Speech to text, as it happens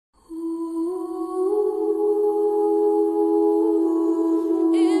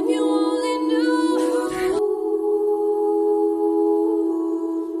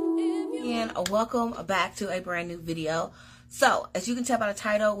welcome back to a brand new video. So as you can tell by the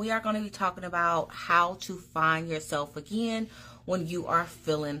title, we are going to be talking about how to find yourself again when you are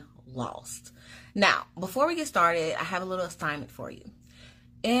feeling lost. Now, before we get started, I have a little assignment for you.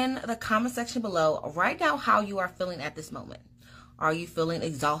 In the comment section below, write down how you are feeling at this moment. Are you feeling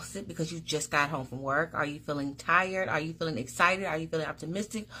exhausted because you just got home from work? Are you feeling tired? Are you feeling excited? Are you feeling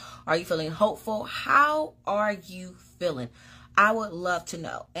optimistic? Are you feeling hopeful? How are you feeling? I would love to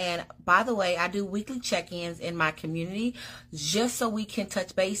know. And by the way, I do weekly check-ins in my community just so we can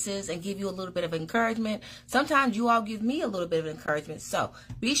touch bases and give you a little bit of encouragement. Sometimes you all give me a little bit of encouragement. So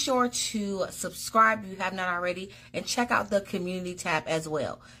be sure to subscribe if you have not already and check out the community tab as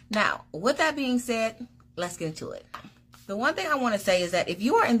well. Now, with that being said, let's get into it. The one thing I want to say is that if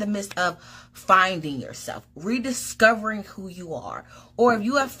you are in the midst of finding yourself, rediscovering who you are, or if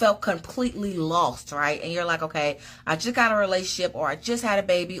you have felt completely lost, right? And you're like, okay, I just got a relationship, or I just had a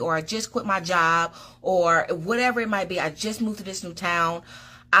baby, or I just quit my job, or whatever it might be. I just moved to this new town.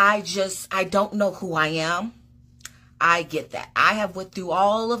 I don't know who I am. I get that. I have went through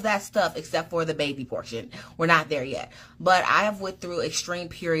all of that stuff except for the baby portion. We're not there yet. But I have went through extreme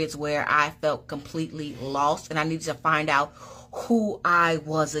periods where I felt completely lost and I needed to find out who I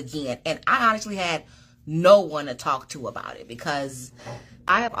was again. And I honestly had no one to talk to about it because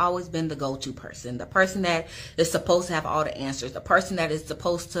I have always been the go-to person, the person that is supposed to have all the answers, the person that is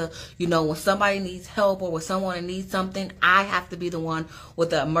supposed to, you know, when somebody needs help or when someone needs something, I have to be the one with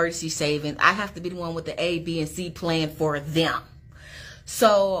the emergency savings. I have to be the one with the A, B, and C plan for them.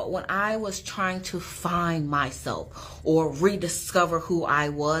 So when I was trying to find myself or rediscover who I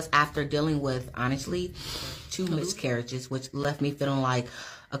was after dealing with, honestly, 2 miscarriages, which left me feeling like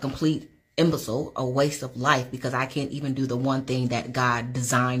a complete imbecile, a waste of life because I can't even do the one thing that God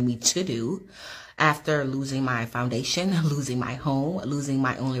designed me to do. After losing my foundation, losing my home, losing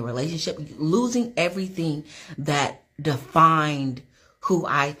my only relationship, losing everything that defined who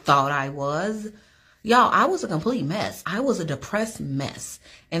I thought I was, y'all, I was a complete mess. I was a depressed mess.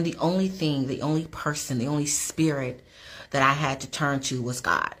 And the only thing, the only person, the only spirit that I had to turn to was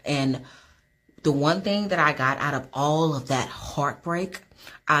God. And the one thing that I got out of all of that heartbreak,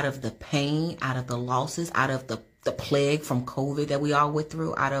 out of the pain, out of the losses, out of the plague from COVID that we all went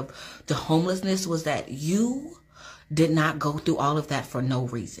through, out of the homelessness, was that you did not go through all of that for no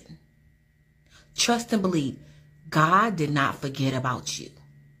reason. Trust and believe, God did not forget about you.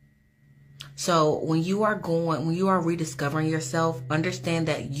 So when you are rediscovering yourself, understand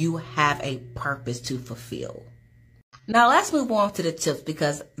that you have a purpose to fulfill. Now let's move on to the tips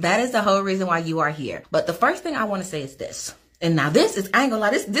because that is the whole reason why you are here. But the first thing I want to say is this. And now this is, I ain't gonna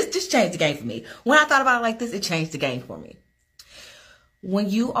lie, this just changed the game for me. When I thought about it like this, it changed the game for me. When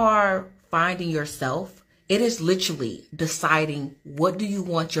you are finding yourself, it is literally deciding what do you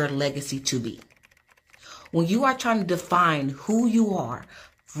want your legacy to be. When you are trying to define who you are,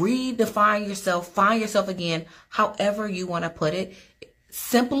 redefine yourself, find yourself again, however you want to put it,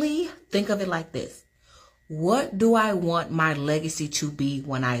 simply think of it like this. What do I want my legacy to be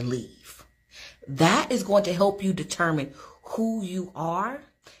when I leave? That is going to help you determine who you are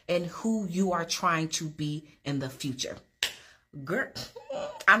and who you are trying to be in the future. Girl,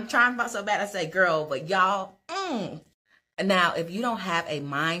 I'm trying so bad to say girl, but y'all, Now, if you don't have a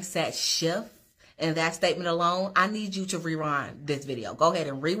mindset shift in that statement alone, I need you to rewind this video. Go ahead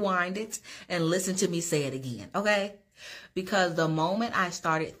and rewind it and listen to me say it again, okay? Because the moment I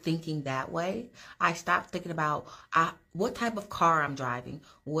started thinking that way, I stopped thinking about what type of car I'm driving,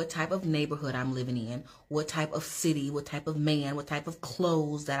 what type of neighborhood I'm living in, what type of city, what type of man, what type of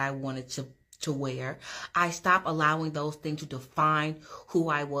clothes that I wanted to wear. I stopped allowing those things to define who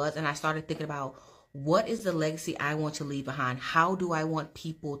I was, and I started thinking about what is the legacy I want to leave behind? How do I want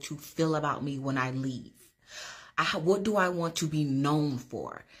people to feel about me when I leave? What do I want to be known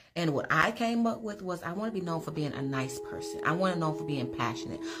for? And what I came up with was I want to be known for being a nice person. I want to be known for being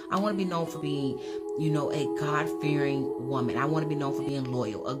passionate. I want to be known for being, you know, a God-fearing woman. I want to be known for being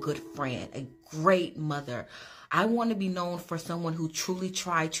loyal, a good friend, a great mother. I want to be known for someone who truly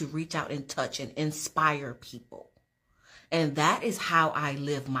tried to reach out and touch and inspire people. And that is how I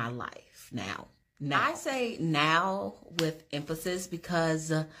live my life now. I say now with emphasis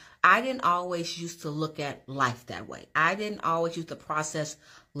because I didn't always used to look at life that way. I didn't always used to process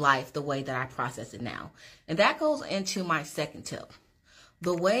life the way that I process it now. And that goes into my second tip.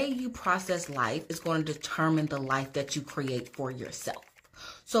 The way you process life is going to determine the life that you create for yourself.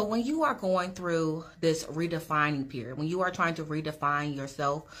 So when you are going through this redefining period, when you are trying to redefine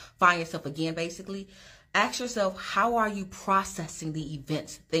yourself, find yourself again, basically, ask yourself, how are you processing the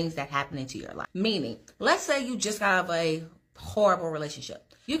events, things that happen into your life? Meaning, let's say you just got out of a horrible relationship.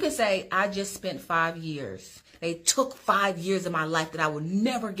 You can say, I just spent 5 years. They took 5 years of my life that I will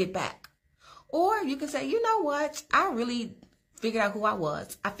never get back. Or you can say, you know what? I really figured out who I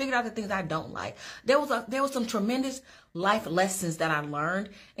was. I figured out the things I don't like. There was some tremendous life lessons that I learned.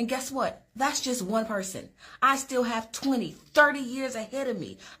 And guess what? That's just one person. I still have 20, 30 years ahead of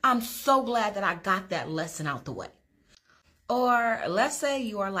me. I'm so glad that I got that lesson out the way. Or let's say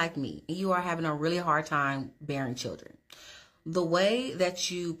you are like me. You are having a really hard time bearing children. The way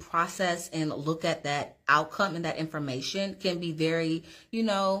that you process and look at that outcome and that information can be very,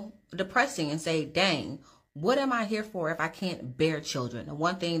 depressing and say, dang, what am I here for if I can't bear children? The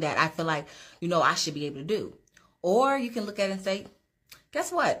one thing that I feel like, I should be able to do. Or you can look at it and say,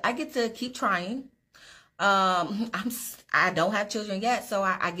 guess what? I get to keep trying. I don't have children yet, so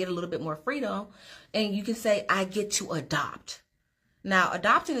I get a little bit more freedom. And you can say, I get to adopt. Now,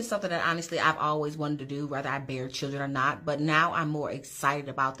 adopting is something that honestly I've always wanted to do, whether I bear children or not. But now I'm more excited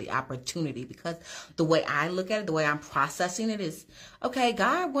about the opportunity because the way I look at it, the way I'm processing it is, okay,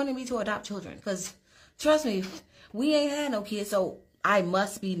 God wanted me to adopt children because trust me, we ain't had no kids, so I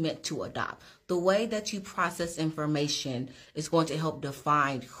must be meant to adopt. The way that you process information is going to help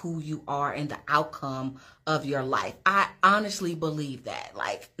define who you are and the outcome of your life. I honestly believe that.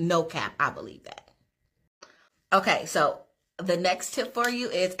 Like, no cap, I believe that. Okay, so the next tip for you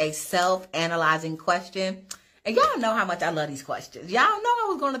is a self-analyzing question. And y'all know how much I love these questions. Y'all know I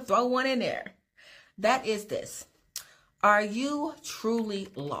was going to throw one in there. That is this. Are you truly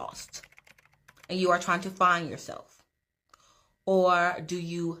lost? And you are trying to find yourself? Or do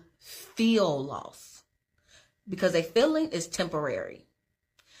you feel lost? Because a feeling is temporary.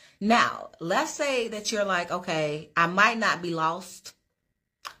 Now, let's say that you're like, okay, I might not be lost,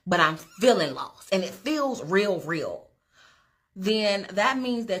 but I'm feeling lost and it feels real. Then that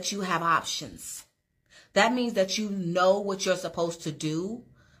means that you have options. That means that you know what you're supposed to do,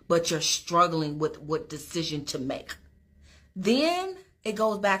 but you're struggling with what decision to make. Then it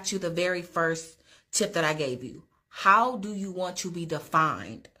goes back to the very first tip that I gave you. How do you want to be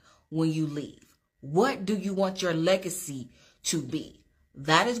defined when you leave? What do you want your legacy to be?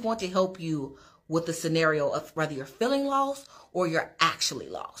 That is going to help you with the scenario of whether you're feeling lost or you're actually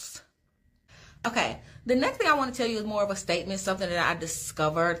lost. Okay, the next thing I want to tell you is more of a statement, something that I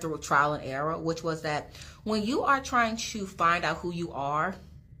discovered through trial and error, which was that when you are trying to find out who you are,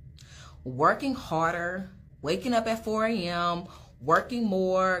 working harder, waking up at 4 a.m., working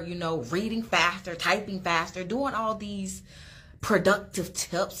more, reading faster, typing faster, doing all these productive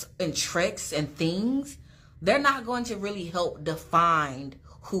tips and tricks and things, they're not going to really help define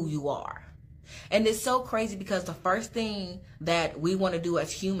who you are. And it's so crazy because the first thing that we want to do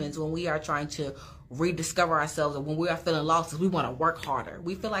as humans when we are trying to rediscover ourselves or when we are feeling lost is we want to work harder.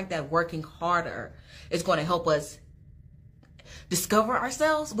 We feel like that working harder is going to help us discover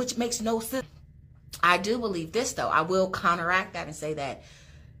ourselves, which makes no sense. I do believe this, though. I will counteract that and say that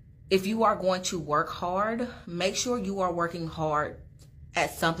if you are going to work hard, make sure you are working hard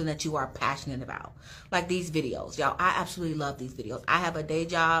at something that you are passionate about. Like these videos. Y'all, I absolutely love these videos. I have a day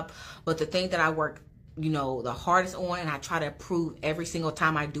job, but the thing that I work, the hardest on and I try to improve every single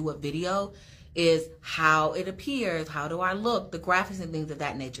time I do a video is how it appears, how do I look, the graphics and things of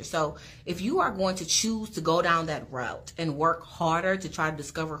that nature. So if you are going to choose to go down that route and work harder to try to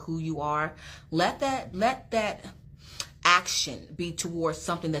discover who you are, let that action be towards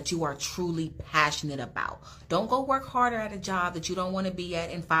something that you are truly passionate about. Don't go work harder at a job that you don't want to be at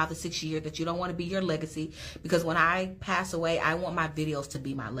in 5 to 6 years, that you don't want to be your legacy. Because when I pass away, I want my videos to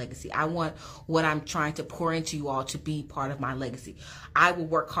be my legacy. I want what I'm trying to pour into you all to be part of my legacy. I will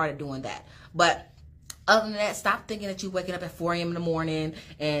work hard at doing that. But other than that, stop thinking that you're waking up at 4 a.m. in the morning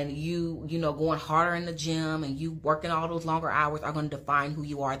and you going harder in the gym and you working all those longer hours are going to define who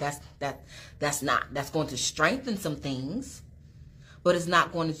you are. That's not. That's going to strengthen some things, but it's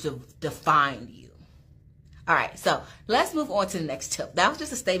not going to define you. All right, so let's move on to the next tip. That was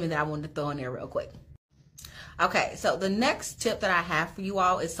just a statement that I wanted to throw in there real quick. Okay, so the next tip that I have for you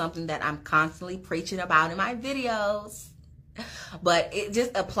all is something that I'm constantly preaching about in my videos. But it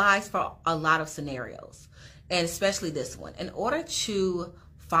just applies for a lot of scenarios, and especially this one. In order to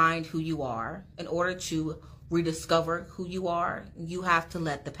find who you are, in order to rediscover who you are, you have to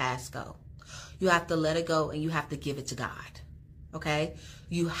let the past go. You have to let it go and you have to give it to God. Okay?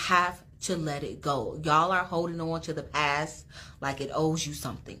 You have to let it go. Y'all are holding on to the past like it owes you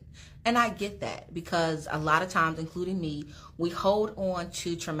something. And I get that because a lot of times, including me, we hold on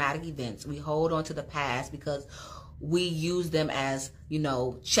to traumatic events. We hold on to the past because we use them as, you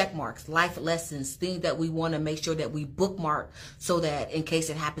know, check marks, life lessons, things that we want to make sure that we bookmark so that in case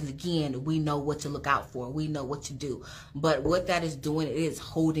it happens again, we know what to look out for. We know what to do. But what that is doing, it is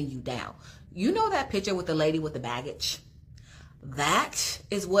holding you down. You know that picture with the lady with the baggage? That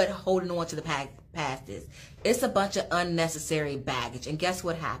is what holding on to the past is. It's a bunch of unnecessary baggage. And guess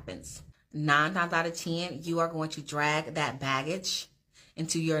what happens? 9 times out of 10, you are going to drag that baggage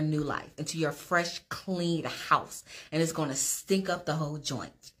into your new life, into your fresh, clean house. And it's going to stink up the whole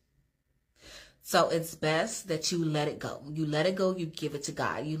joint. So it's best that you let it go. You let it go. You give it to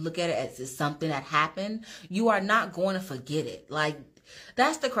God. You look at it as it's something that happened. You are not going to forget it. Like,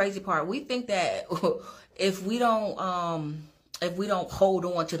 that's the crazy part. We think that if we don't hold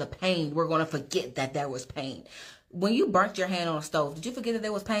on to the pain, we're going to forget that there was pain. When you burnt your hand on a stove, did you forget that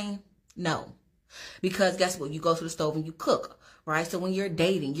there was pain? No. Because guess what? You go to the stove and you cook, right? So when you're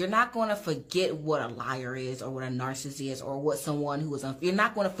dating, you're not going to forget what a liar is or what a narcissist is or what someone who is you're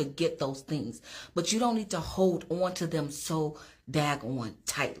not going to forget those things. But you don't need to hold on to them so daggone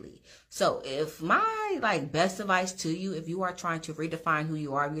tightly. So if my best advice to you, if you are trying to redefine who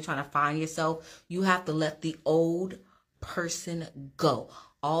you are, if you're trying to find yourself, you have to let the old person go.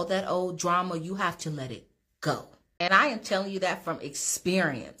 All that old drama, you have to let it go. And I am telling you that from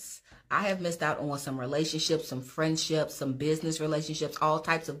experience. I have missed out on some relationships, some friendships, some business relationships, all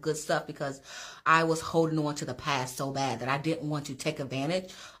types of good stuff because I was holding on to the past so bad that I didn't want to take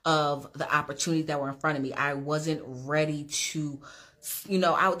advantage of the opportunities that were in front of me. I wasn't ready to, you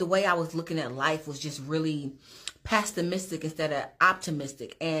know, the way I was looking at life was just really pessimistic instead of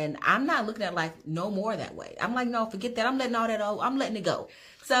optimistic. And I'm not looking at life no more that way. I'm like, no, forget that. I'm letting all that I'm letting it go.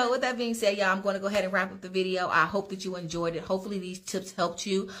 So with that being said, y'all, I'm going to go ahead and wrap up the video. I hope that you enjoyed it. Hopefully these tips helped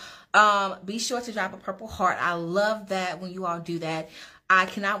you. Be sure to drop a purple heart. I love that when you all do that. I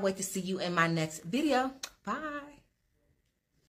cannot wait to see you in my next video. Bye.